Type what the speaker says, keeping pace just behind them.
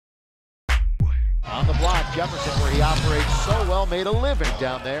On the block, Jefferson, where he operates so well, made a living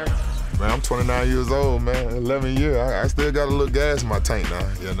down there. Man, I'm 29 years old, man. 11 years. I still got a little gas in my tank now,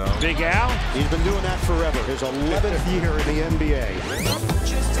 you know. Big Al, he's been doing that forever. His 11th year in the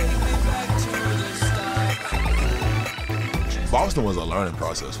NBA. Boston was a learning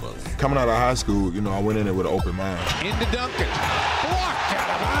process for me. Coming out of high school, you know, I went in there with an open mind. into Duncan. Blocked out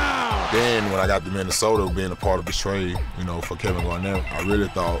of bounds. Then when I got to Minnesota, being a part of the trade, you know, for Kevin Garnett, I really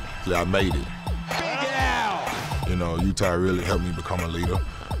thought that I made it. Big Al. You know, Utah really helped me become a leader,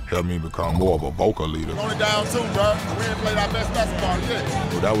 helped me become more of a vocal leader. Only down 2, bro. We ain't played our best basketball yet.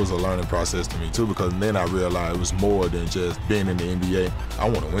 Well, that was a learning process to me, too, because then I realized it was more than just being in the NBA. I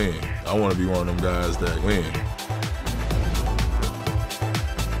want to win. I want to be one of them guys that win.